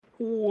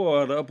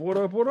What up, what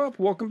up, what up?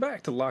 Welcome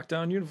back to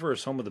Lockdown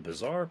Universe, home of the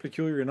bizarre,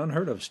 peculiar, and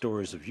unheard of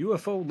stories of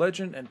UFO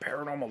legend and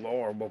paranormal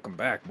lore. Welcome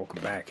back,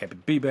 welcome back. Happy to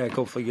be back.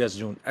 Hopefully you guys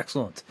are doing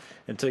excellent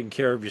and taking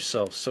care of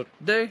yourselves. So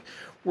today,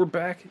 we're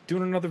back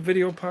doing another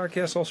video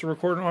podcast, also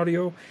recording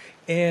audio.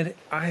 And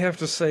I have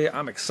to say,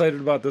 I'm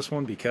excited about this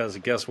one because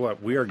guess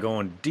what? We are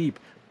going deep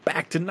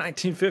back to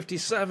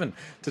 1957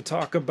 to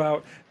talk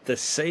about the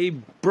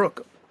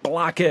SAYBROOK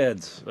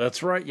Blockheads.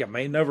 That's right, you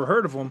may never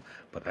heard of them,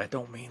 but that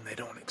don't mean they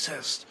don't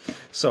exist.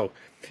 So,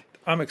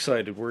 I'm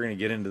excited. We're going to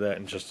get into that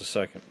in just a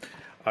second.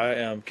 I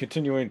am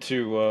continuing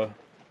to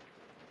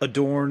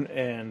adorn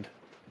and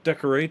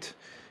decorate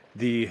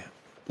the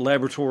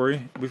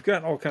laboratory. We've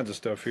got all kinds of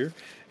stuff here,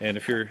 and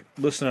if you're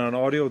listening on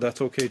audio,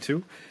 that's okay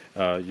too.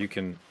 You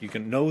can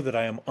know that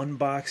I am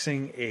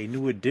unboxing a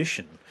new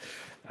edition.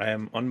 I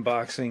am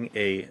unboxing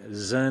a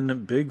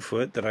Zen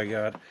Bigfoot that I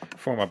got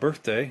for my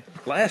birthday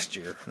last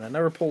year, and I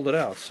never pulled it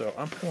out, so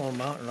I'm pulling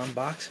him out and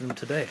unboxing him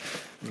today.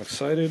 I'm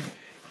excited.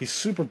 He's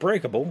super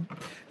breakable,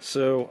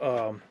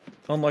 so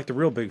unlike the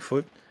real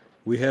Bigfoot,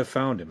 we have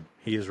found him.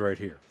 He is right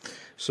here.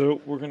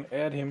 So we're going to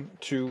add him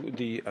to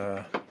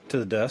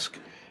the desk,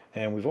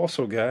 and we've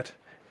also got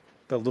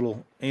the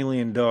little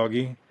alien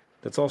doggy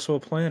that's also a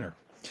planner.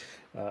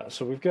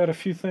 So we've got a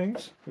few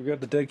things. We've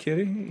got the dead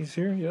kitty. He's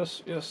here.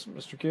 Yes, yes,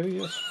 Mr. Kitty.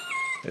 Yes,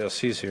 yes,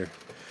 he's here.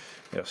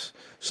 Yes.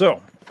 So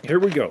here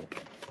we go.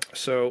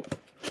 So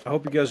I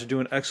hope you guys are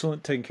doing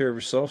excellent, taking care of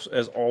yourselves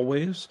as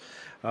always.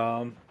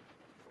 Now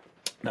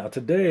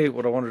today,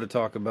 what I wanted to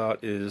talk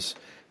about is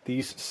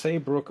these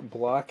SAYBROOK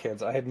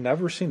Blockheads. I had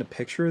never seen a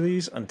picture of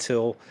these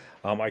until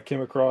I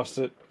came across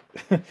it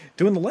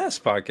doing the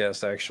last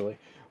podcast. Actually,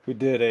 we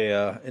did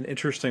an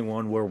interesting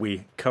one where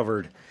we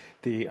covered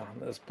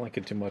that's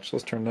blinking too much.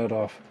 Let's turn that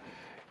off.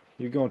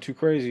 You're going too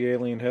crazy,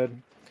 alien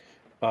head.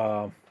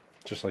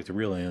 Just like the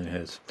real alien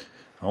heads.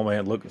 Oh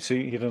man, look,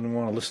 see, he doesn't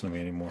want to listen to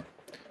me anymore.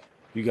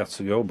 You got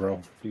to go,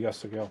 bro. You got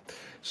to go.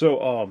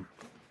 So,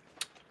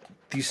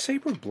 these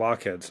SAYBROOK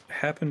Blockheads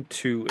happened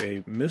to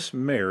a Miss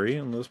Mary,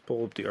 and let's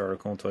pull up the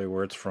article and tell you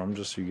where it's from,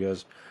 just so you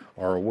guys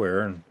are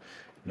aware and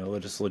know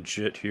that it's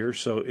legit here.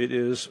 So it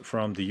is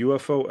from the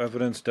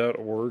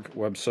UFOevidence.org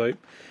website,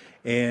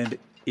 and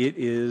it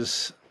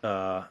is.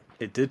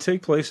 It did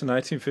take place in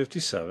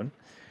 1957,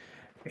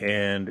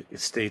 and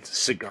it states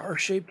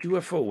cigar-shaped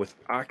UFO with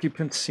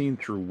occupants seen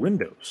through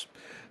windows.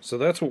 So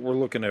that's what we're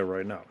looking at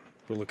right now.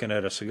 We're looking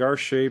at a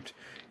cigar-shaped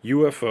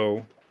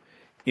UFO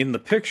in the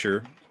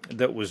picture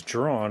that was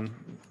drawn.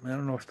 I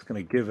don't know if it's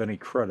going to give any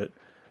credit.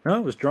 No,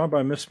 it was drawn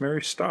by Miss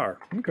Mary Starr.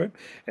 Okay,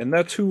 and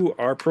that's who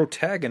our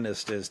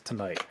protagonist is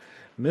tonight,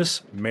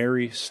 Miss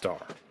Mary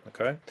Starr.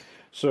 Okay,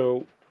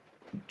 so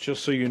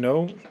just so you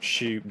know,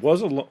 she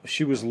was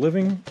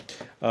living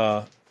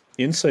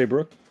in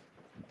SAYBROOK,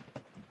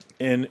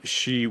 and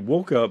she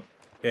woke up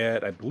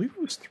at, I believe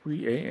it was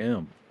 3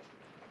 a.m.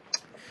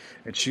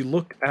 and she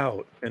looked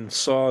out and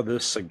saw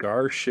this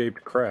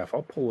cigar-shaped craft.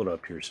 I'll pull it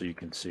up here so you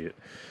can see it.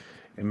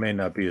 It may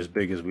not be as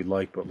big as we'd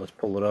like, but let's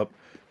pull it up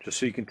just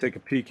so you can take a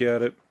peek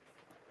at it.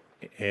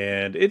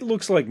 And it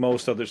looks like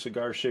most other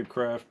cigar-shaped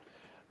craft,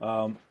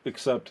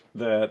 except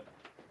that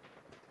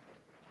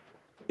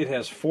it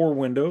has 4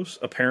 windows,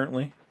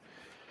 apparently.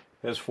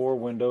 It has 4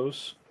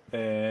 windows,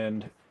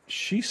 and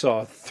she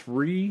saw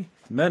 3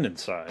 men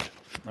inside,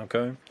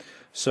 okay?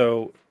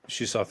 So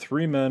she saw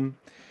 3 men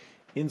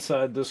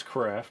inside this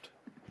craft,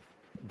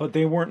 but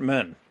they weren't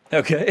men,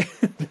 okay?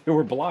 They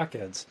were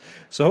blockheads.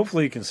 So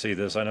hopefully you can see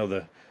this. I know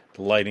the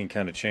lighting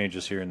kind of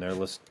changes here and there.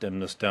 Let's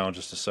dim this down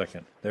just a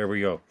second. There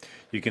we go.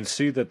 You can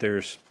see that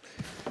there's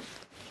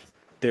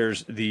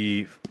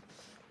the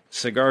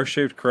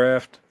cigar-shaped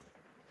craft.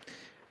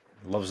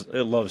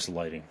 It loves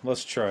lighting.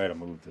 Let's try to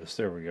move this.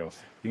 There we go.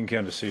 You can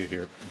kind of see it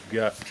here. You've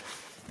got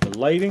the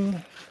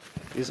lighting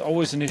is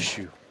always an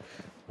issue.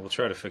 We'll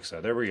try to fix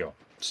that. There we go.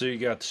 So you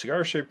got the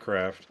cigar-shaped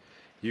craft.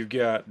 You've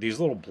got these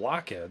little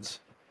blockheads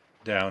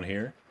down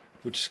here,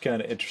 which is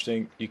kind of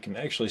interesting. You can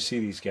actually see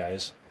these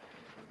guys.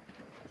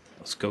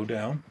 Let's go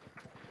down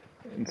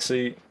and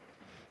see.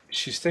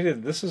 She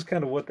stated this is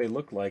kind of what they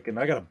look like, and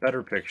I got a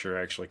better picture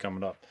actually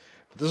coming up.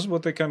 But this is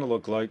what they kind of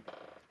look like.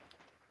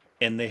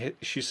 And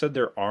she said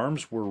their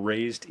arms were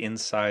raised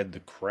inside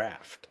the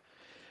craft,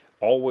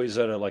 always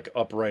at a like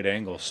upright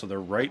angle. So their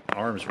right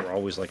arms were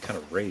always like kind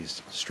of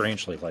raised,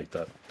 strangely like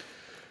that.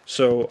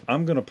 So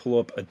I'm going to pull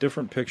up a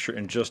different picture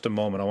in just a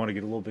moment. I want to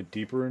get a little bit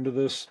deeper into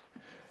this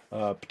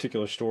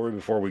particular story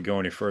before we go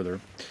any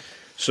further.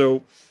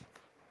 So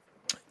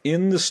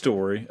in the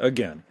story,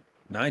 again,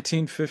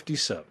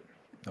 1957,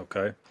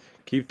 okay?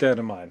 Keep that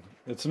in mind.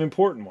 It's an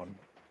important one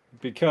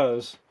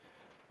because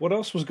what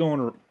else was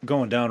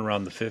going down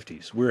around the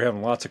 50s? We were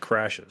having lots of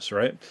crashes,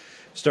 right?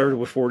 Started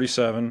with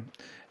 47,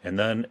 and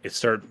then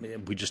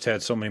we just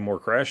had so many more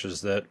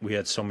crashes that we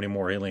had so many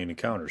more alien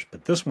encounters.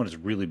 But this one is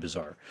really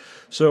bizarre.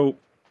 So,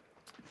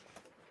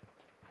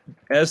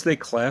 as they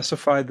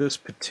classify this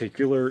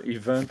particular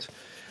event,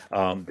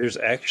 there's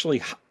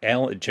actually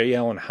J.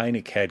 Allen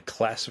Hynek had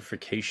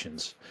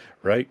classifications,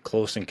 right?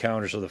 Close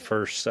encounters of the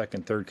first,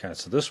 second, third kind.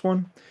 So this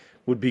one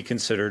would be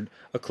considered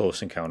a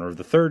close encounter of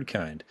the third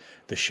kind.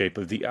 The shape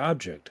of the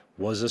object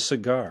was a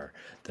cigar.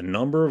 The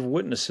number of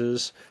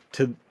witnesses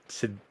to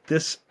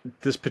this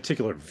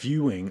particular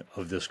viewing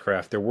of this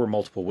craft, there were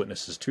multiple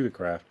witnesses to the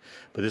craft,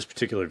 but this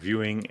particular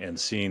viewing and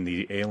seeing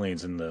the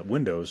aliens in the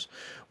windows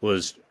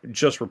was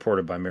just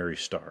reported by Mary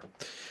Starr.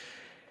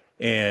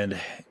 And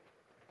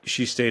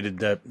she stated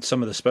that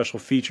some of the special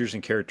features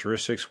and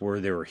characteristics were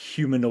they were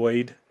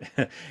humanoid.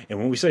 And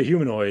when we say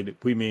humanoid,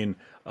 we mean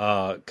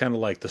kind of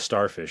like the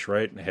starfish,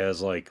 right? It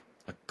has like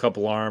a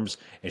couple arms,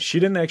 and she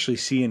didn't actually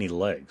see any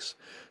legs.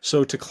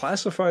 So to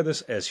classify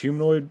this as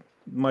humanoid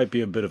might be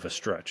a bit of a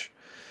stretch.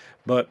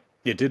 But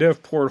it did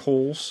have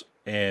portholes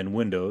and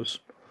windows,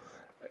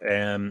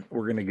 and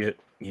we're going to get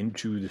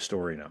into the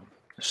story now.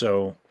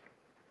 So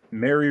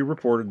Mary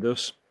reported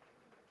this.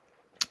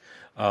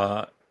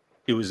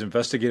 It was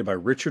investigated by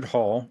Richard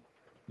Hall,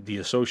 the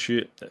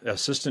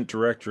assistant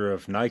director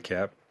of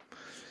NICAP,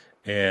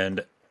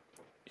 and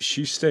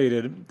she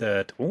stated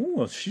that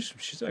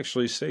she's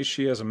actually says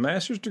she has a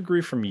master's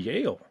degree from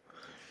Yale.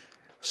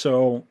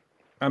 So,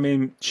 I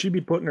mean, she'd be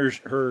putting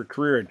her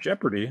career at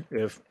jeopardy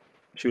if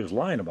she was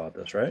lying about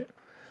this, right?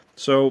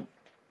 So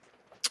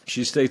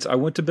she states, I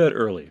went to bed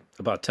early,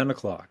 about 10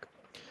 o'clock.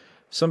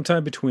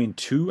 Sometime between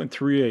 2 and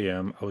 3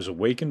 a.m., I was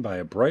awakened by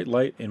a bright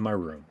light in my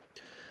room.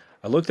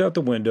 I looked out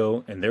the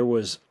window, and there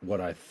was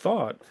what I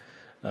thought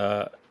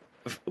at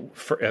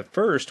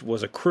first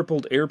was a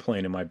crippled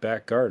airplane in my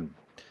back garden.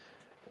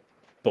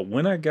 But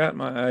when I got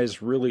my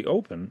eyes really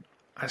open,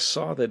 I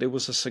saw that it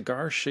was a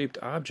cigar-shaped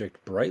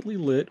object brightly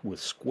lit with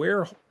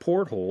square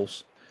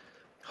portholes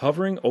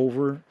hovering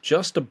over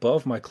just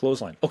above my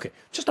clothesline. Okay,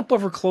 just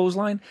above her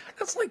clothesline?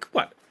 That's like,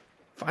 what,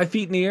 5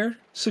 feet in the air?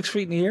 6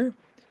 feet in the air?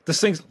 This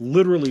thing's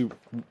literally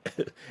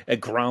at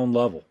ground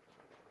level.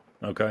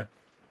 Okay?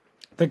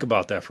 Think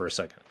about that for a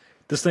second.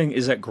 This thing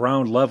is at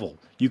ground level.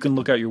 You can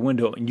look out your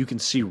window and you can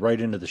see right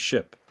into the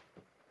ship.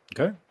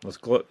 Okay?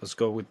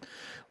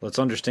 Let's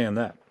understand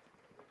that.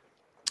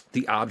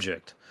 The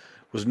object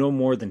was no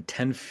more than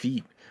 10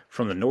 feet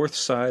from the north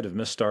side of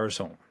Miss Starr's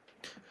home.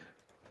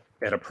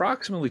 At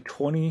approximately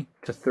 20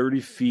 to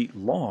 30 feet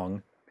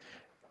long,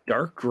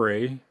 dark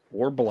gray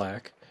or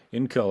black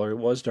in color, it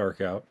was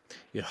dark out,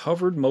 it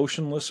hovered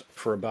motionless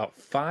for about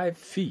 5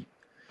 feet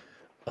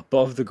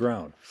above the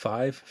ground.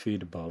 5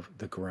 feet above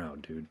the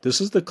ground, dude. This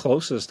is the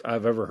closest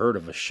I've ever heard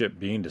of a ship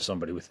being to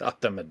somebody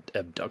without them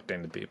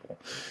abducting the people.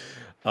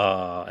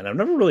 And I've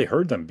never really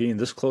heard them being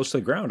this close to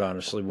the ground,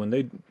 honestly. When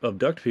they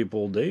abduct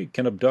people, they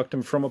can abduct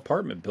them from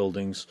apartment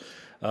buildings,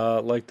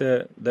 like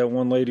that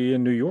one lady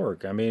in New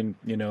York, I mean,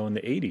 in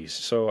the 80s.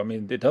 So, I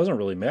mean, it doesn't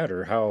really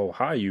matter how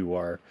high you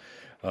are.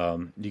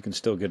 You can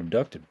still get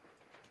abducted.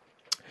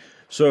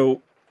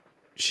 So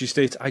she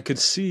states, I could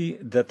see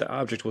that the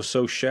object was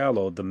so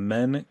shallow, the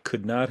men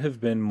could not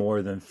have been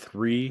more than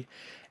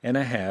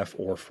 3.5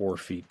 or 4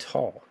 feet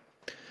tall.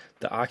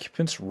 The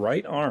occupants'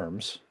 right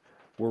arms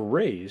were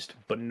raised,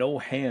 but no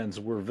hands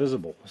were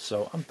visible.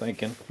 So I'm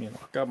thinking,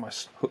 I've got my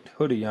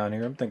hoodie on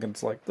here. I'm thinking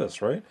it's like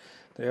this, right?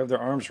 They have their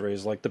arms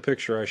raised like the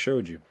picture I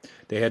showed you.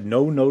 They had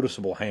no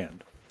noticeable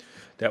hand.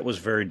 That was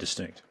very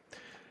distinct.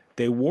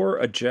 They wore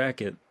a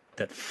jacket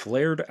that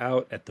flared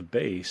out at the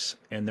base,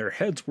 and their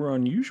heads were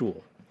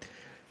unusual.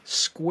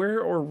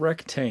 Square or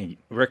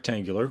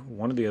rectangular,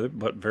 one or the other,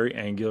 but very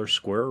angular,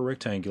 square or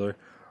rectangular,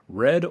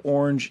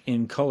 red-orange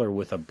in color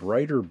with a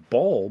brighter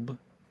bulb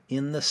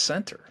in the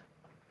center.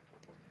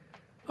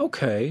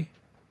 Okay,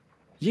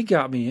 you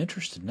got me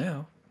interested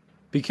now,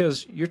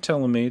 because you're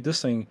telling me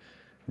this thing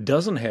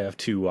doesn't have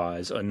 2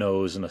 eyes, a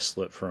nose, and a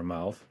slit for a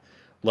mouth,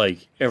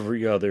 like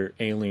every other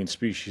alien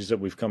species that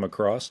we've come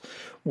across,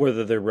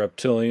 whether they're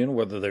reptilian,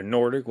 whether they're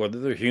Nordic, whether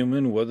they're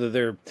human, whether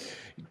they're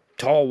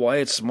tall,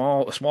 white,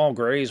 small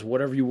grays,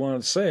 whatever you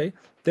want to say.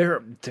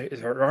 There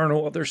are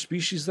no other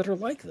species that are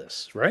like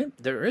this, right?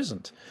 There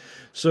isn't.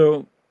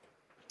 So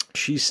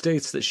she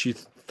states that she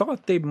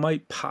thought they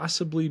might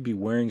possibly be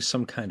wearing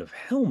some kind of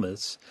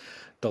helmets.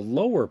 The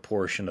lower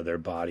portion of their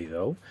body,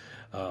 though,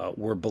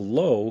 were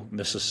below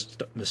Miss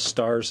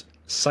Starr's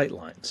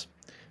sightlines.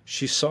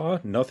 She saw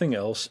nothing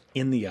else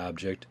in the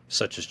object,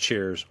 such as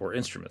chairs or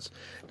instruments.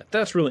 Now,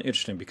 that's really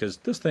interesting because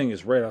this thing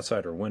is right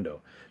outside her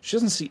window. She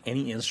doesn't see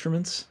any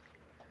instruments.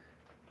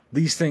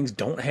 These things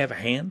don't have a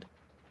hand.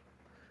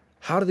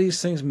 How do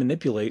these things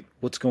manipulate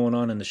what's going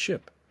on in the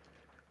ship?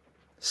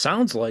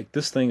 Sounds like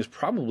this thing is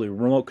probably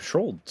remote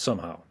controlled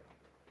somehow,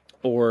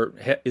 or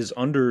is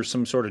under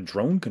some sort of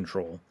drone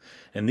control,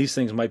 and these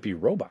things might be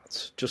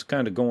robots, just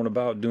kind of going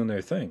about doing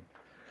their thing.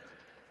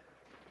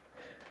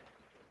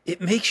 It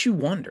makes you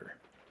wonder.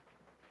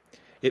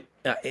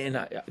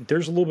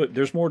 There's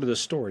more to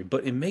this story,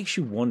 but it makes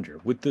you wonder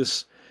with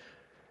this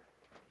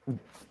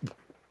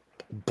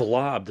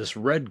blob, this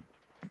red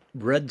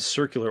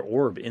circular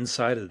orb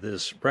inside of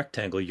this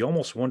rectangle. You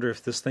almost wonder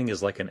if this thing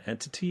is like an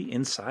entity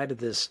inside of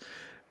this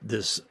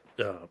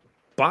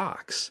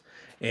box,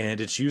 and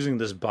it's using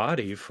this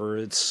body for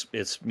its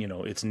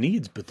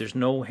needs, but there's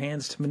no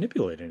hands to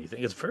manipulate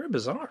anything. It's very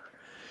bizarre.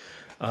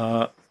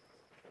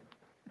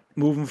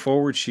 moving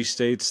forward, she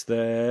states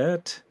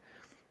that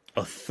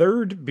a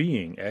third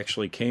being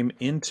actually came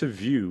into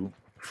view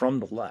from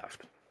the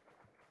left.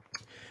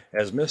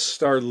 As Miss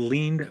Starr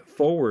leaned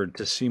forward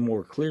to see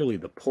more clearly,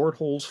 the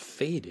portholes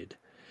faded,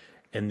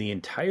 and the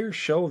entire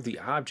shell of the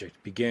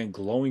object began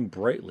glowing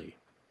brightly.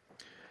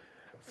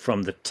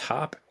 From the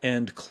top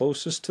end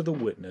closest to the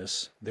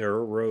witness, there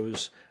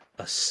arose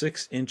a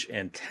 6-inch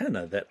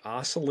antenna that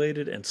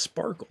oscillated and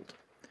sparkled.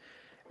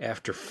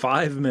 After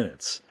 5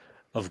 minutes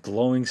of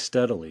glowing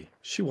steadily,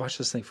 she watched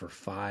this thing for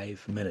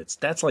 5 minutes.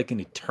 That's like an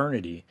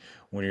eternity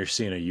when you're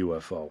seeing a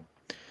UFO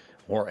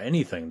or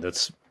anything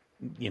that's,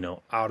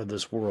 out of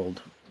this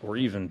world or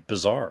even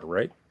bizarre,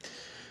 right?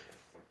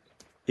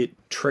 It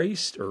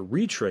traced or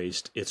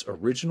retraced its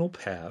original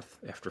path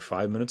after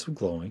 5 minutes of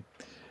glowing.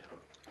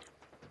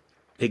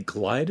 It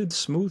glided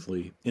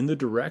smoothly in the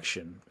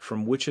direction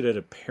from which it had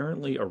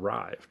apparently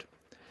arrived.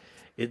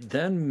 It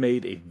then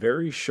made a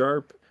very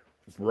sharp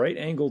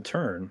right-angle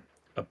turn,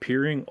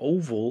 appearing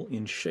oval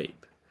in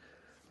shape.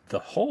 The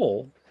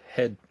hull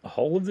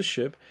of the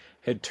ship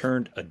had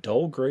turned a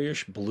dull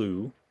grayish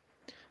blue,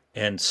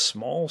 and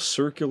small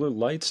circular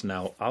lights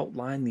now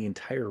outlined the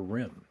entire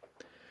rim.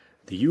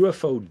 The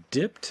UFO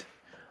dipped,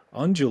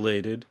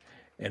 undulated,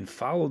 and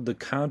followed the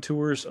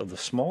contours of the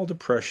small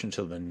depression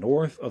to the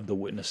north of the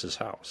witness's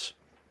house.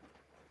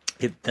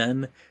 It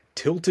then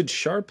tilted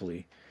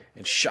sharply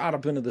and shot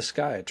up into the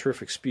sky at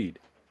terrific speed.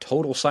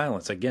 Total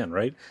silence again,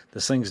 right?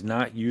 This thing's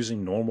not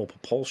using normal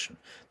propulsion.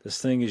 This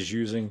thing is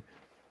using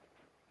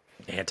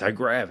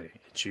anti-gravity.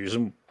 It's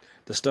using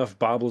the stuff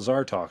Bob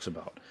Lazar talks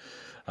about,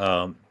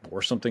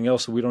 or something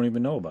else that we don't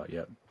even know about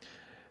yet.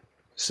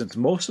 Since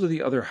most of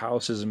the other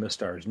houses in Miss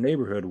Starr's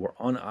neighborhood were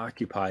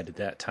unoccupied at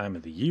that time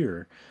of the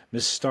year,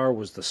 Miss Starr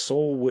was the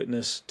sole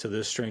witness to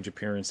this strange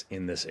appearance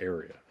in this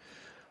area.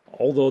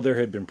 Although there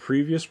had been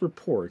previous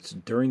reports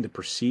during the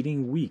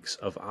preceding weeks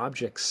of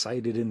objects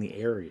sighted in the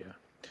area.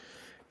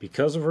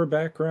 Because of her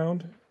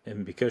background,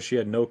 and because she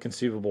had no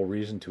conceivable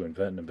reason to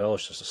invent and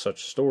embellish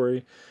such a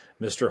story,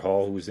 Mr.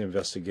 Hall, who was the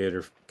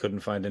investigator,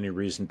 couldn't find any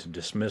reason to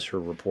dismiss her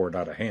report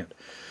out of hand.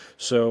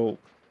 So,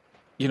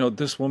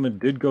 this woman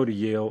did go to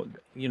Yale.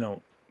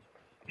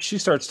 She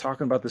starts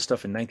talking about this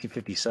stuff in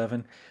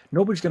 1957.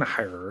 Nobody's going to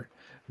hire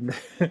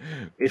her.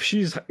 If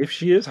she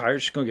is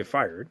hired, she's going to get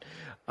fired,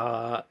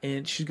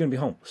 and she's going to be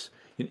homeless.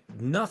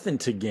 Nothing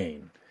to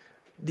gain.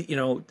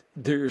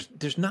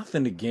 There's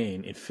nothing to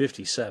gain in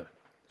 57.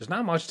 There's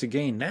not much to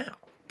gain now.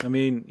 I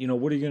mean,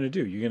 what are you going to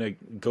do? You're going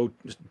to go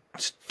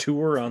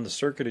tour on the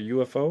circuit of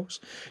UFOs,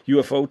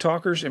 UFO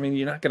talkers? I mean,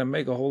 you're not going to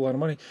make a whole lot of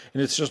money,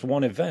 and it's just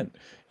one event.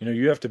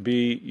 You have to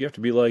be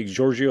like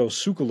Giorgio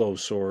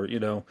Tsoukalos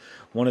or,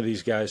 one of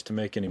these guys to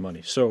make any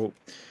money. So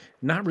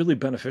not really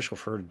beneficial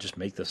for her to just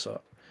make this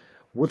up.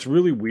 What's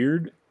really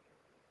weird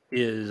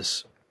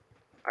is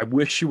I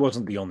wish she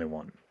wasn't the only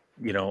one,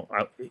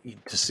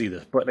 to see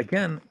this. But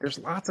again, there's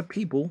lots of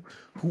people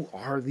who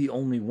are the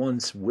only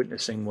ones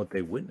witnessing what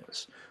they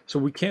witness. So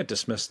we can't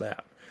dismiss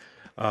that.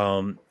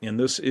 And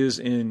this is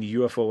in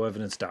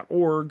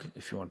ufoevidence.org.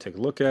 If you want to take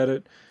a look at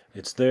it,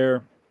 it's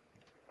there.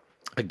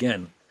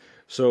 Again,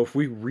 so if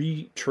we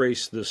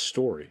retrace this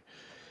story,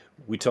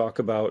 we talk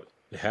about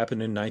it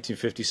happened in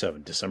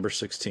 1957, December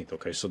 16th.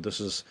 Okay, so this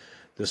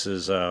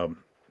is a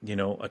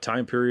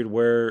time period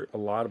where a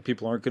lot of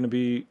people aren't going to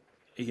be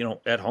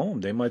at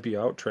home. They might be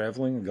out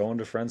traveling and going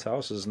to friends'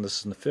 houses, and this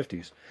is in the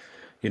 50s.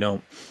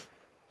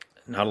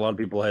 Not a lot of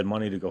people had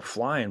money to go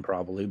flying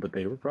probably, but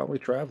they were probably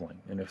traveling.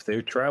 And if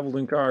they traveled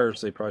in cars,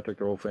 they probably took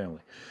their whole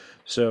family.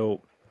 So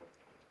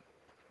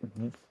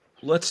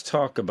let's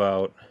talk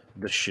about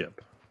the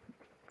ship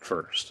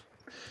first.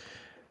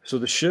 So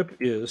the ship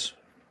is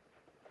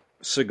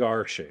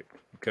cigar shaped.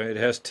 Okay, it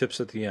has tips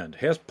at the end.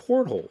 It has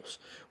portholes,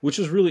 which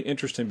is really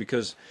interesting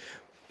because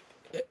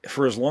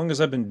for as long as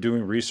I've been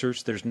doing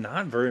research, there's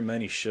not very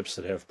many ships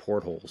that have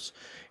portholes.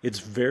 It's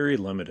very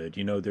limited.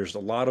 There's a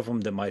lot of them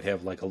that might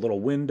have like a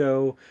little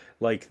window,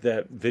 like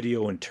that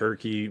video in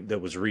Turkey that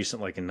was recent,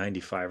 like in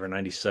 95 or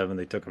 97.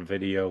 They took a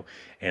video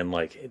and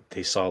like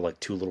they saw like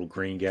two little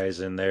green guys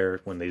in there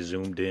when they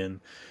zoomed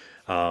in.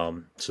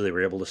 So they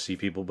were able to see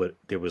people, but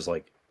it was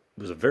a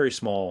very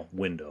small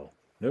window.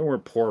 There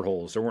weren't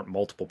portholes. There weren't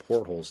multiple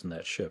portholes in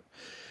that ship.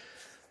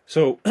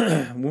 So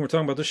when we're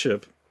talking about the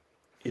ship,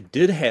 it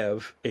did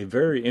have a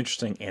very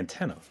interesting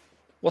antenna.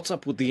 What's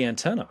up with the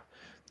antenna?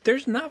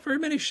 There's not very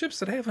many ships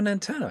that have an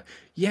antenna.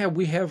 Yeah,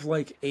 we have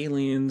like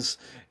aliens,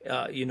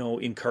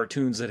 in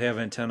cartoons that have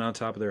antenna on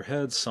top of their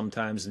heads.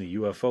 Sometimes in the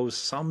UFOs,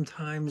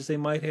 sometimes they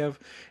might have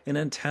an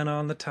antenna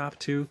on the top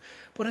too.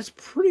 But it's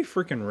pretty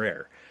freaking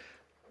rare.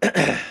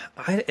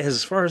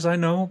 As far as I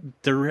know,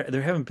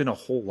 there haven't been a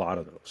whole lot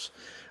of those.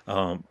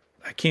 I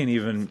can't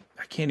even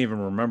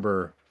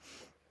remember.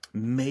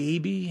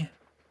 Maybe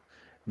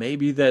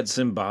that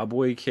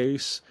Zimbabwe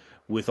case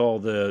with all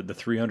the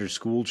 300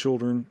 school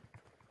children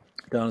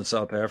down in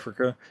South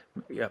Africa.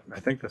 Yeah, I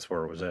think that's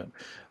where it was at.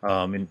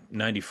 In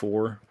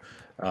 94.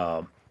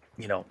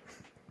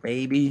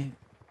 Maybe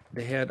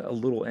they had a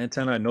little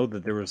antenna. I know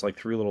that there was like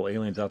 3 little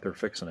aliens out there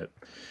fixing it.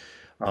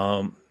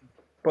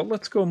 But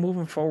let's go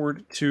moving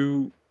forward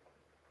to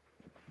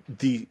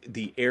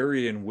the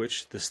area in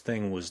which this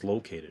thing was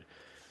located.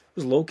 It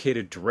was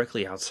located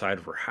directly outside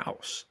of her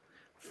house,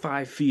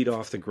 5 feet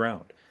off the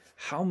ground.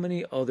 How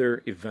many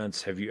other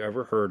events have you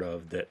ever heard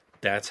of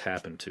that's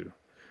happened to?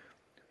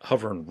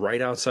 Hovering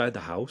right outside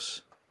the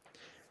house.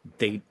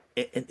 They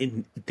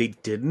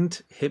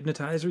didn't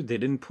hypnotize her. They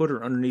didn't put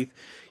her underneath,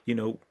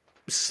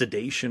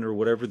 sedation or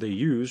whatever they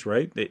use,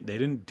 right? They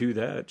didn't do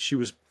that. She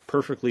was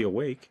perfectly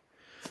awake.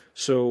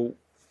 So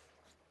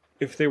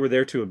if they were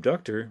there to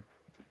abduct her,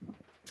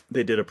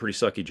 they did a pretty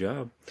sucky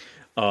job.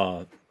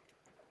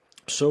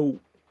 So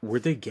were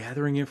they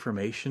gathering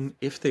information?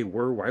 If they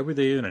were, why were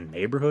they in a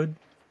neighborhood?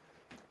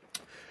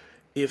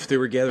 If they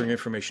were gathering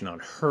information on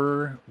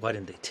her, why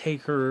didn't they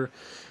take her?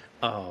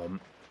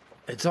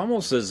 It's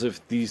almost as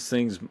if these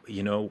things,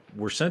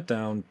 were sent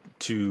down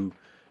to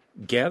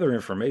gather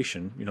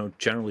information.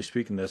 Generally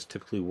speaking, that's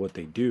typically what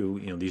they do.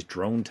 These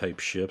drone type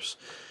ships,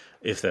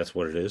 if that's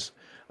what it is.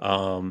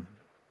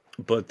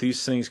 But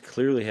these things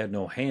clearly had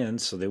no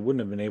hands, so they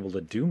wouldn't have been able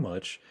to do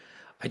much.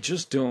 I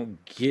just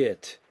don't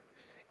get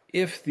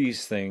if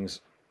these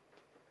things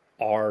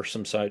are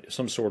some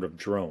sort of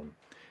drone.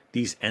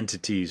 These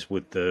entities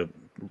with the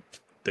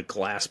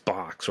glass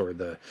box or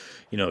the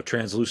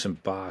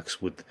translucent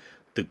box with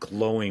the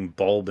glowing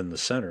bulb in the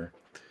center.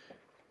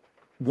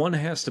 One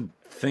has to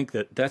think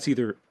that it's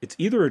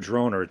either a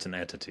drone or it's an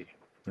entity,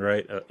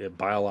 right? A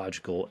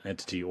biological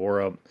entity or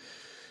a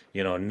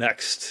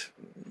next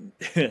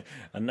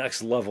a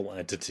next level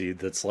entity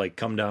that's like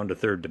come down to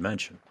third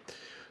dimension.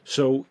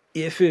 So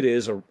if it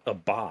is a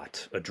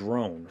bot, a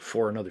drone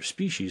for another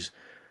species,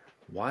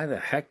 why the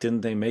heck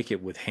didn't they make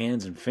it with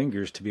hands and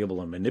fingers to be able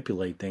to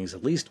manipulate things,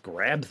 at least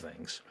grab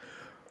things?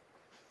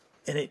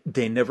 And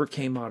they never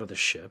came out of the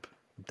ship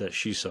that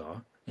she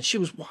saw, and she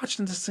was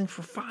watching this thing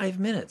for 5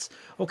 minutes.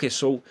 Okay,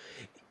 so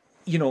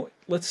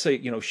let's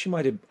say, she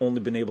might have only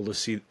been able to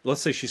see,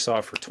 let's say she saw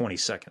it for 20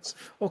 seconds.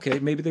 Okay,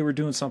 maybe they were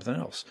doing something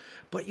else.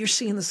 But you're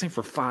seeing this thing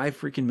for 5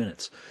 freaking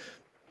minutes.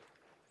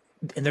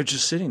 And they're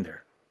just sitting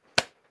there.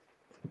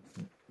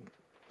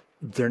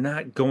 They're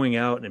not going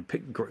out and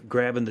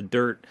grabbing the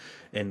dirt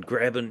and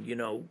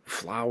grabbing,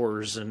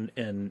 flowers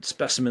and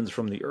specimens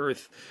from the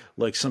earth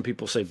like some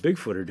people say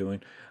Bigfoot are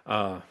doing.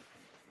 My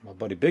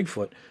buddy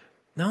Bigfoot.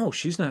 No,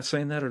 she's not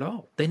saying that at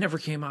all. They never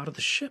came out of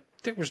the ship.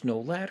 There was no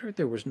ladder.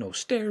 There was no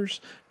stairs.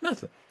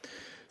 Nothing.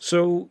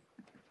 So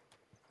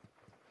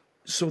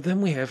then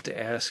we have to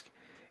ask,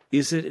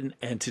 is it an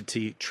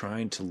entity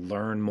trying to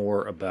learn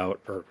more about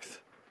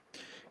Earth?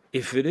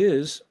 If it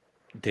is,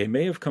 they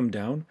may have come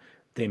down.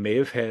 They may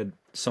have had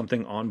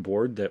something on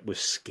board that was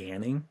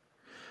scanning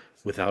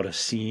without us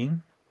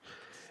seeing.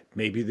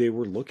 Maybe they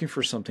were looking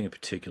for something in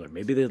particular.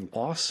 Maybe they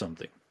lost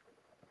something.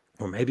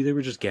 Or maybe they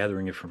were just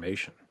gathering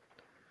information.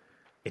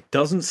 It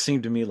doesn't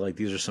seem to me like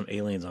these are some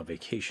aliens on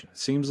vacation. It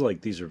seems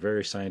like these are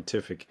very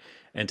scientific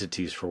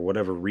entities for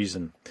whatever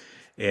reason.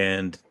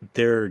 And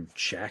their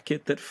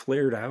jacket that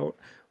flared out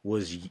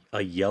was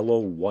a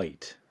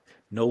yellow-white.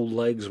 No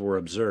legs were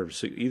observed.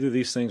 So either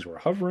these things were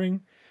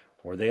hovering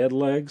or they had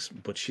legs,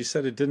 but she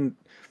said it didn't,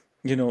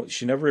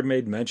 she never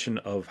made mention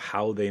of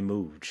how they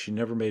moved. She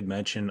never made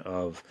mention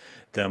of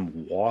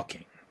them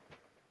walking.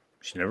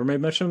 She never made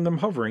mention of them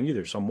hovering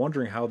either, so I'm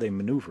wondering how they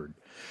maneuvered.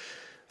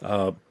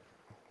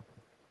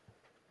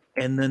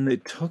 And then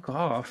it took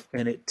off,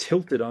 and it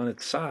tilted on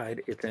its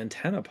side. Its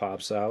antenna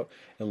pops out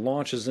and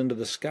launches into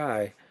the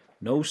sky.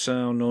 No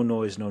sound, no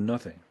noise, no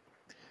nothing.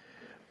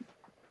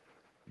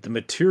 The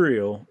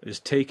material is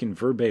taken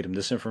verbatim.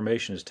 This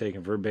information is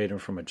taken verbatim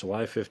from a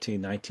July 15,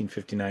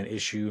 1959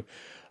 issue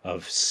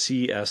of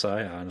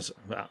CSI,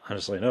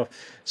 honestly enough,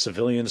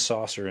 Civilian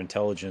Saucer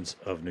Intelligence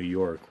of New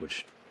York,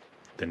 which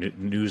the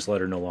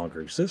newsletter no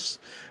longer exists,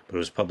 but it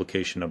was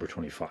publication number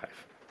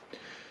 25.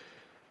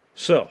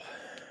 So,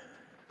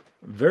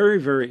 very,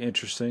 very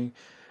interesting.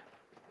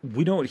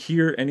 We don't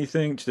hear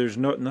anything. There's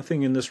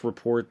nothing in this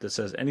report that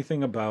says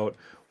anything about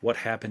what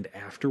happened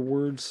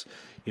afterwards.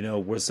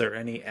 Was there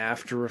any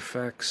after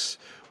effects?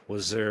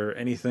 Was there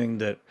anything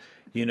that,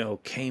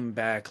 came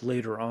back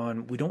later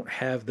on? We don't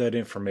have that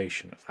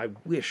information. I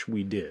wish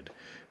we did.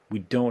 We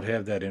don't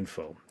have that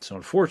info. So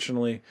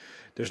unfortunately,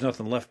 there's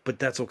nothing left, but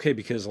that's okay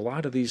because a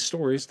lot of these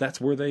stories,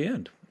 that's where they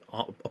end.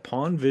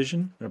 Upon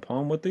vision and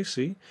upon what they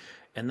see,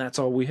 and that's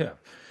all we have.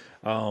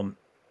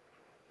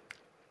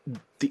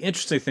 The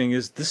interesting thing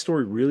is this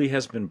story really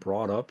has been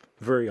brought up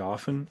very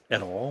often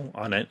at all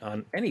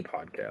on any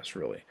podcast,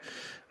 really.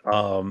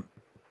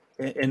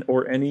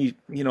 Or any,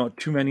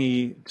 too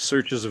many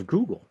searches of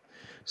Google.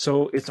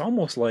 So it's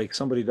almost like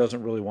somebody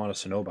doesn't really want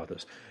us to know about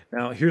this.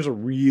 Now, here's a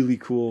really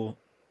cool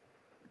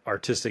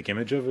artistic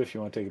image of it if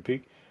you want to take a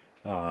peek.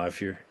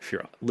 If you're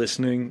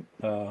listening,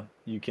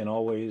 you can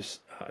always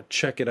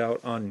check it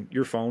out on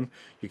your phone.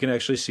 You can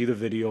actually see the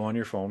video on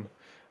your phone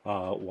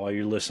while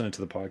you're listening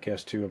to the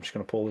podcast too. I'm just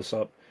going to pull this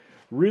up.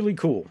 Really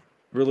cool.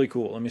 Really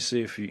cool. Let me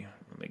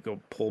go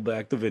pull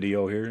back the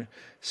video here,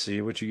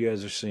 see what you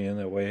guys are seeing.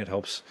 That way it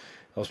helps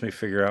Helps me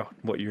figure out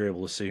what you're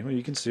able to see. Well,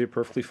 you can see it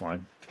perfectly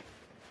fine.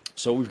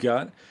 So we've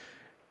got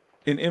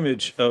an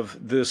image of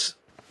this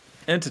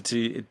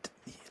entity.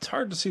 It's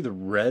hard to see the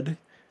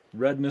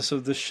redness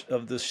of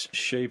this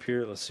shape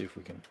here. Let's see if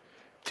we can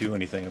do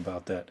anything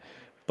about that.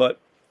 But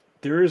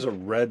there is a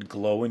red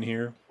glow in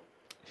here.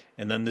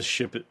 And then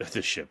this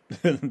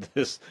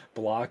this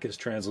block is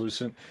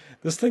translucent.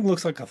 This thing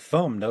looks like a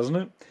thumb, doesn't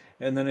it?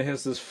 And then it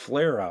has this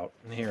flare out.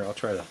 And here, I'll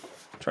try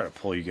to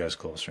pull you guys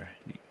closer.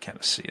 You can kind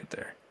of see it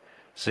there.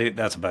 See,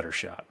 that's a better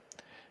shot.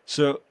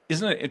 So,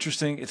 isn't it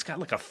interesting? It's got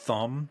like a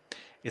thumb.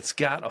 It's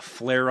got a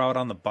flare out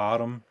on the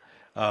bottom.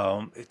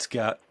 It's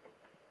got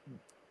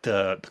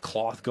the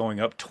cloth going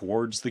up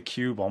towards the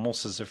cube,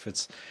 almost as if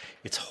it's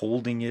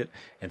holding it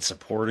and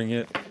supporting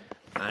it.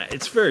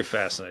 It's very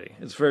fascinating.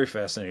 It's very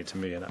fascinating to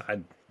me, and I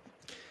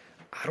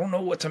don't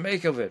know what to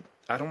make of it.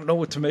 I don't know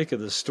what to make of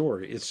this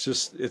story. It's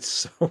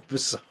so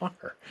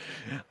bizarre.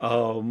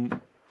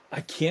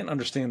 I can't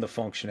understand the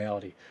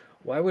functionality.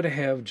 Why would it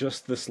have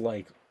just this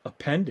like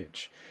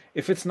appendage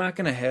if it's not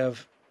going to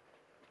have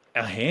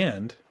a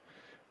hand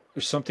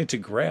or something to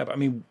grab? I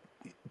mean,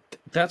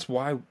 that's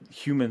why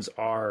humans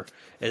are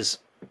as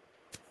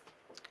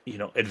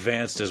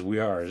advanced as we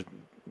are,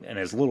 and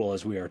as little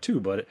as we are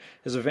too. But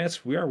as advanced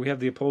as we are, we have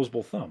the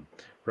opposable thumb,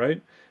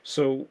 right?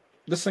 So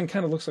this thing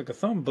kind of looks like a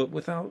thumb, but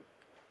without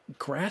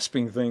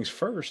grasping things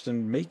first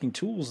and making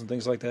tools and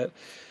things like that,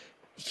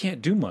 you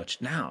can't do much.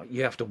 Now,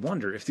 you have to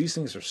wonder if these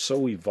things are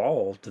so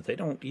evolved that they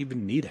don't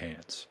even need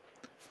hands.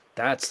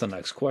 That's the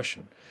next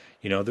question.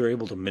 They're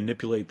able to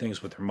manipulate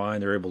things with their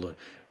mind. They're able to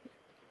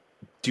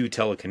do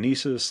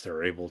telekinesis.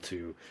 They're able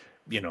to,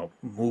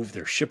 move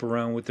their ship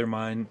around with their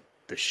mind.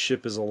 The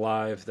ship is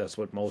alive. That's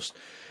what most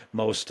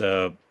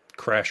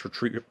crash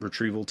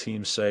retrieval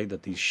teams say,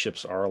 that these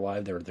ships are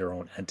alive. They're their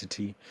own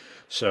entity.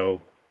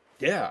 So,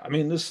 yeah, I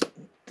mean,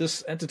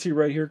 this entity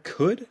right here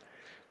could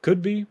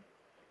be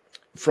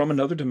from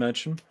another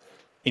dimension,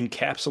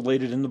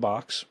 encapsulated in the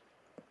box,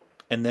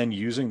 and then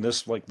using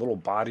this like little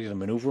body to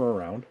maneuver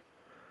around.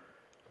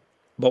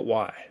 But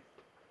why?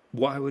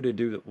 Why would it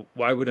do that?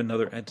 Why would an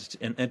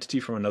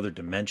entity from another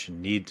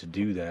dimension need to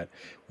do that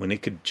when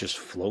it could just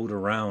float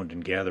around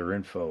and gather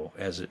info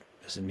as it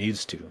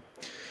needs to?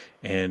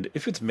 And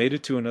if it's made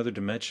it to another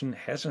dimension,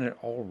 hasn't it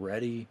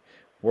already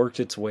worked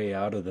its way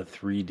out of the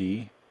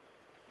 3D?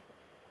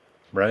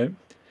 Right?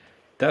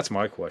 That's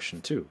my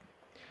question too.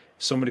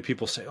 So many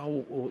people say,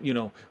 oh,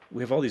 well,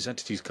 we have all these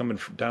entities coming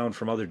down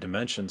from other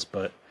dimensions,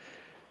 but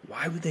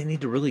why would they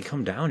need to really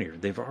come down here?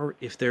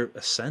 If they're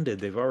ascended,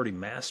 they've already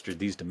mastered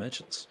these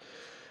dimensions.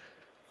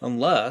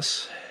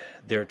 Unless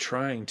they're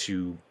trying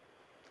to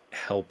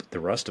help the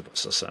rest of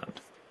us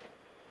ascend.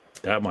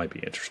 That might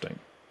be interesting.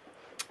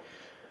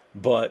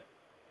 But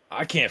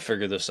I can't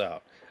figure this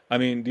out. I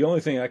mean, the only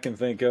thing I can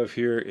think of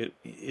here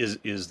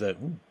is that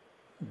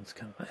it's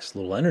kind of nice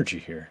little energy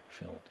here.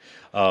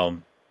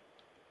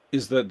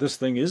 Is that this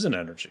thing is an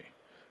energy,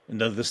 and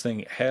that this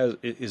thing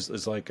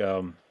is like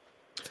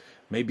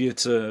maybe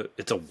it's a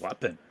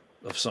weapon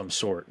of some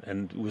sort,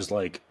 and it was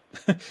like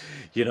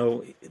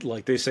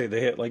like they say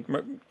they had, like,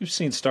 you've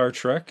seen Star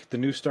Trek, the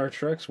new Star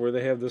Treks, where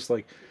they have this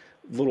like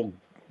little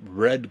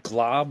red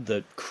glob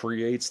that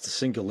creates the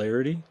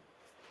singularity.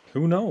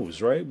 Who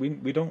knows, right?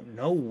 We don't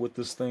know what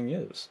this thing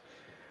is.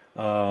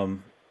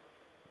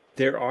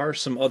 There are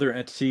some other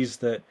entities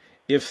that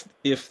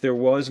if there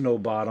was no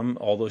bottom,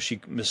 although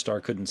Miss Star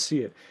couldn't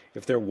see it,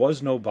 if there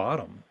was no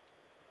bottom,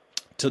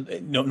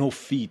 no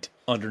feet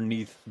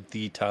underneath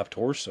the top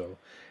torso,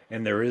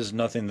 and there is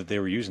nothing that they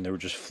were using, they were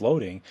just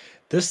floating,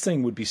 this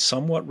thing would be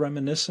somewhat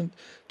reminiscent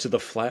to the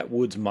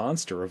Flatwoods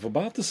Monster of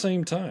about the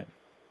same time.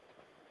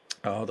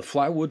 The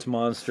Flatwoods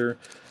Monster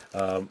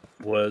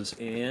was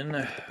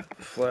in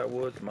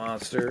Flatwoods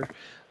Monster,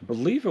 I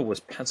believe it was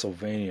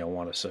Pennsylvania, I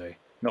want to say.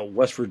 No,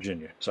 West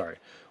Virginia, sorry.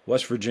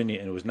 West Virginia,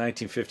 and it was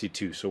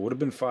 1952, so it would have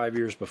been 5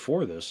 years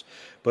before this,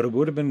 but it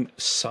would have been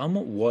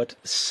somewhat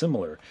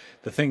similar.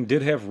 The thing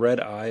did have red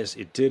eyes.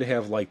 It did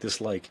have like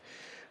this like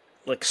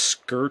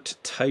skirt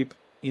type,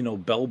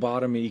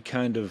 bell-bottomy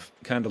kind of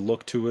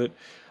look to it.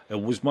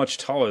 It was much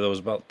taller, though. It was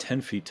about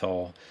 10 feet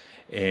tall,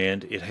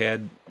 and it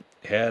had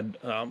kind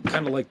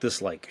of like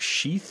this like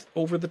sheath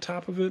over the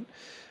top of it,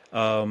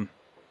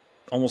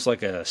 almost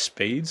like a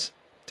spades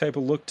type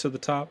of look to the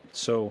top.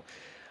 So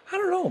I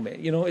don't know, man.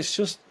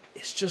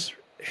 It's just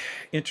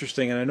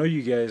interesting. And I know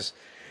you guys,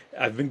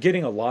 I've been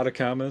getting a lot of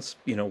comments,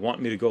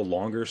 want me to go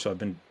longer. So I've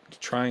been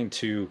trying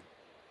to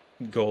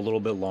go a little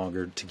bit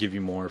longer to give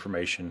you more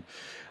information.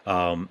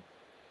 But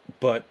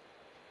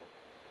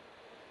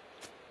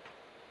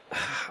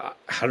I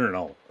don't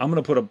know. I'm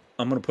gonna put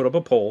up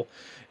a poll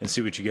and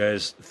see what you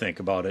guys think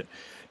about it.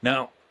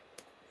 Now,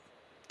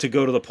 to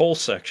go to the poll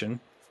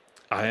section,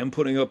 I am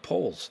putting up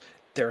polls.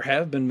 There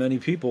have been many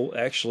people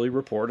actually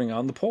reporting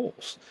on the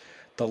polls.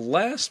 The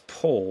last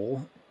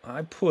poll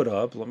I put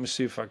up, let me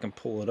see if I can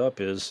pull it up,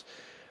 is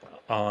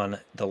on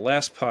the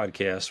last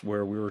podcast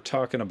where we were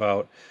talking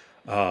about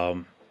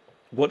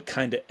what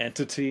kind of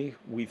entity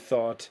we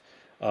thought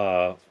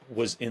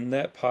was in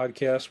that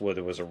podcast,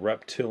 whether it was a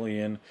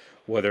reptilian,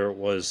 whether it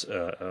was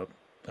a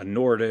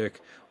Nordic,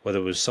 whether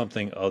it was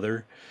something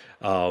other.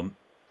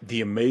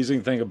 The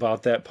amazing thing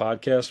about that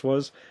podcast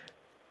was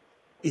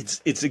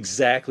it's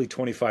exactly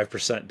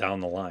 25%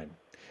 down the line.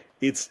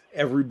 It's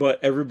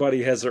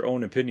everybody has their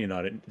own opinion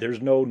on it.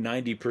 There's no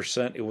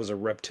 90% it was a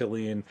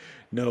reptilian,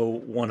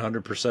 no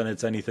 100%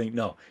 it's anything.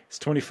 No, it's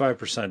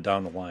 25%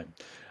 down the line.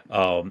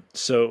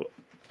 So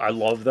I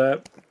love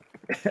that,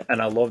 and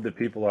I love that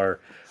people are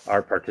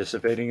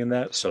participating in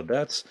that. So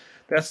that's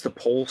the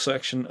poll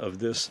section of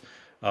this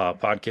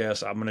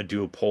podcast. I'm going to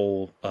do a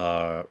poll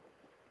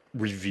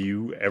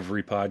review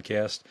every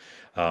podcast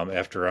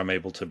after I'm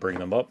able to bring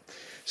them up.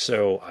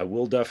 So I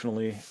will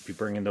definitely be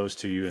bringing those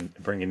to you and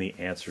bringing the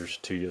answers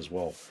to you as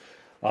well.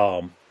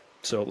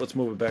 So let's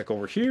move it back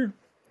over here,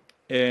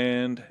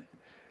 and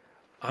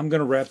I'm going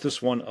to wrap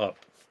this one up.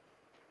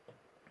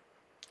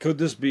 Could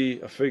this be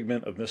a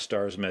figment of Miss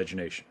Starr's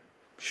imagination?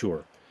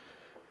 Sure.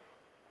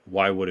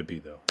 Why would it be,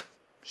 though?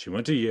 She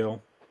went to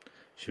Yale.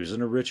 She was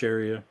in a rich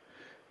area.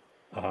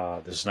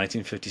 This is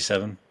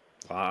 1957.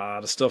 A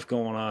lot of stuff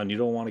going on. You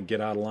don't want to get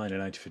out of line in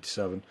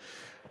 1957.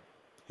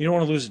 You don't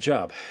want to lose a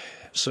job.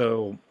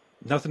 So,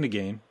 nothing to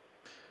gain.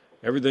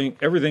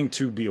 Everything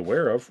to be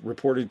aware of.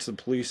 Reporting to the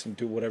police and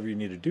do whatever you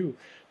need to do.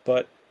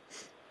 But,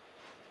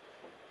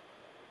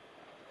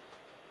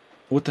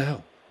 what the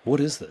hell? What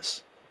is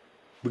this?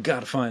 We got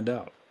to find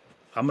out.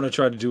 I'm going to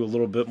try to do a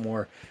little bit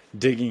more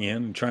digging in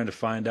and trying to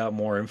find out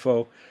more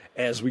info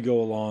as we go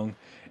along.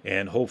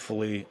 And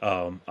hopefully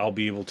I'll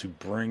be able to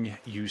bring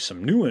you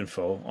some new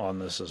info on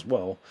this as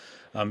well,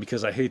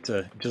 because I hate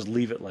to just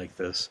leave it like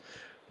this.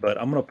 But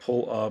I'm going to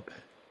pull up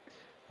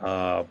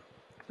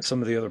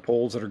some of the other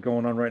polls that are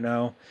going on right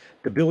now.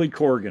 The Billy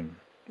Corgan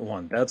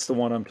one, that's the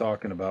one I'm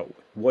talking about.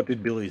 What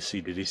did Billy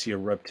see? Did he see a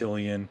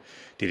reptilian?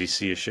 Did he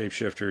see a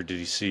shapeshifter? Did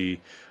he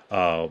see,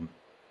 an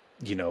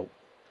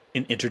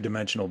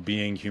interdimensional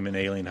being, human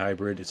alien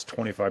hybrid? It's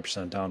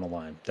 25% down the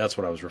line. That's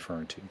what I was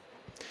referring to.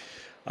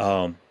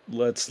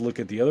 Let's look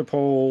at the other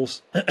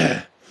polls.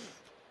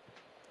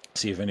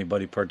 See if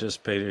anybody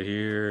participated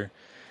here.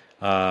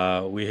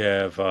 We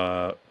have,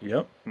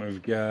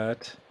 we've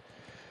got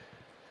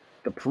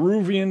the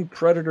Peruvian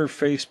predator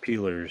face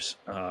peelers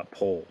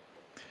poll.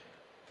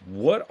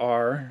 What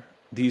are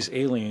these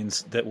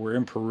aliens that were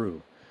in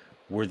Peru?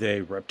 Were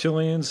they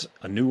reptilians,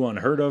 a new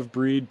unheard of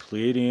breed,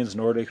 Pleiadians,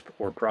 Nordics,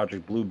 or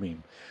Project Bluebeam?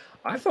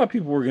 I thought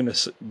people were going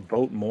to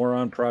vote more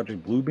on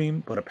Project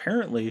Bluebeam, but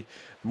apparently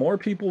more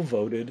people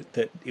voted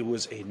that it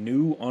was a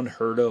new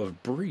unheard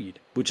of breed,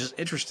 which is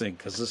interesting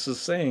because this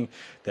is saying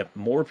that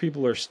more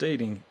people are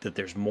stating that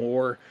there's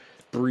more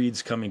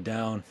breeds coming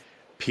down,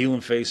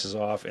 peeling faces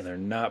off, and they're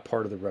not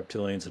part of the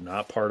reptilians and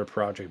not part of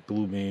Project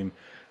Bluebeam.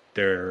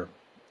 They're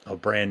a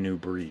brand new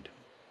breed.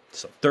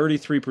 So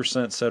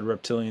 33% said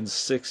reptilians,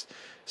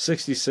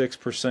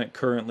 66%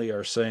 currently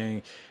are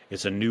saying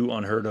it's a new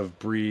unheard of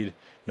breed.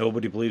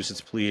 Nobody believes it's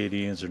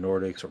Pleiadians or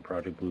Nordics or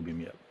Project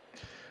Bluebeam yet.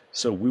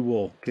 So we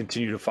will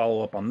continue to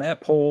follow up on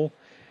that poll,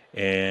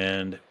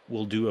 and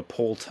we'll do a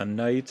poll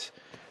tonight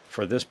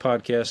for this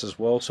podcast as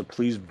well. So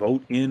please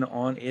vote in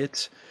on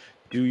it.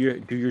 Do your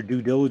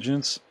due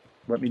diligence.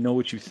 Let me know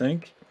what you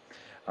think.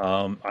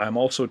 I'm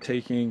also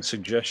taking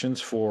suggestions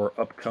for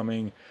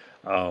upcoming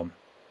what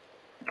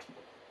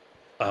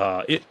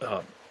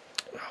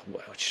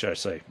should I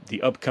say?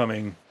 The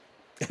upcoming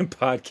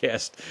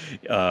podcast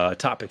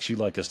topics you'd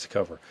like us to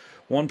cover.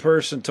 One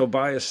person,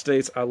 Tobias,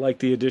 states, I like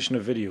the addition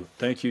of video.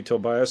 Thank you,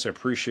 Tobias. I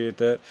appreciate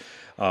that.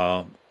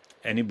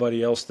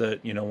 Anybody else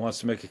that wants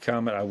to make a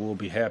comment, I will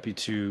be happy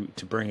to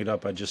bring it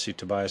up. I just see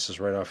Tobias is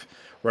right off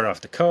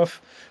the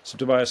cuff. So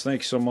Tobias,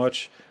 thank you so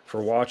much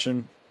for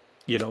watching.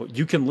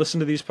 You can listen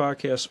to these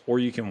podcasts or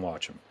you can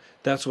watch them.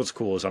 That's what's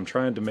cool is I'm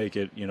trying to make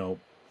it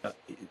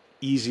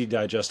easy,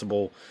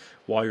 digestible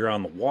while you're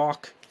on the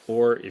walk.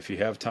 Or if you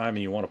have time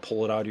and you want to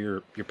pull it out of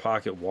your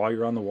pocket while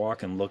you're on the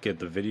walk and look at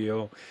the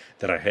video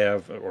that I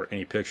have or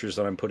any pictures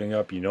that I'm putting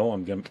up,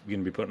 I'm going to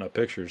be putting up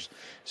pictures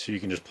so you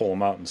can just pull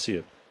them out and see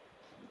it.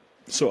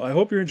 So I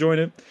hope you're enjoying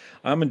it.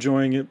 I'm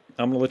enjoying it.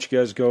 I'm going to let you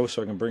guys go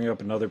so I can bring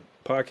up another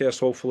podcast,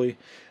 hopefully.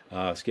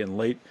 It's getting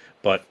late,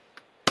 but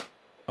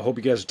I hope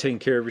you guys are taking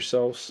care of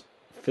yourselves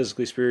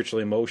physically,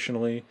 spiritually,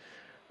 emotionally.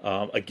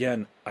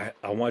 Again,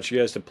 I want you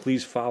guys to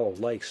please follow,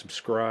 like,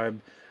 subscribe,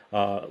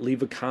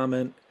 leave a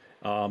comment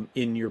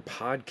in your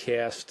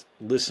podcast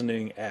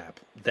listening app.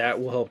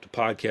 That will help the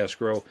podcast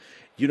grow.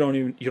 You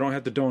don't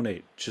have to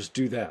donate. Just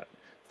do that.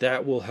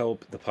 That will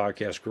help the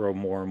podcast grow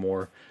more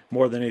and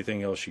more than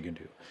anything else you can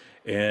do.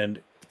 And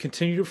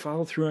continue to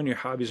follow through on your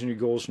hobbies and your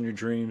goals and your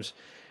dreams,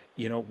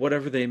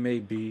 whatever they may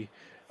be.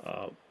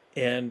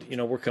 And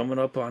we're coming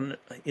up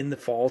in the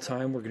fall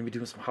time. We're going to be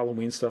doing some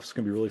Halloween stuff. It's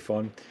going to be really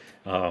fun.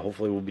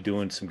 Hopefully we'll be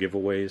doing some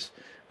giveaways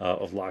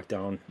of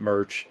lockdown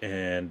merch,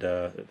 and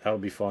that'll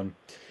be fun.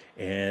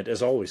 And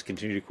as always,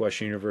 continue to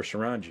question the universe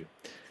around you.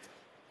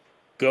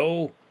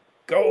 Go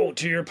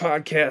to your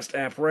podcast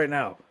app right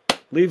now.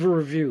 Leave a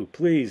review,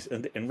 please,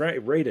 and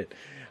rate it.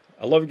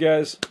 I love you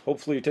guys.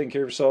 Hopefully you're taking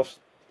care of yourselves.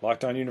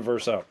 Lockdown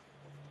Universe out.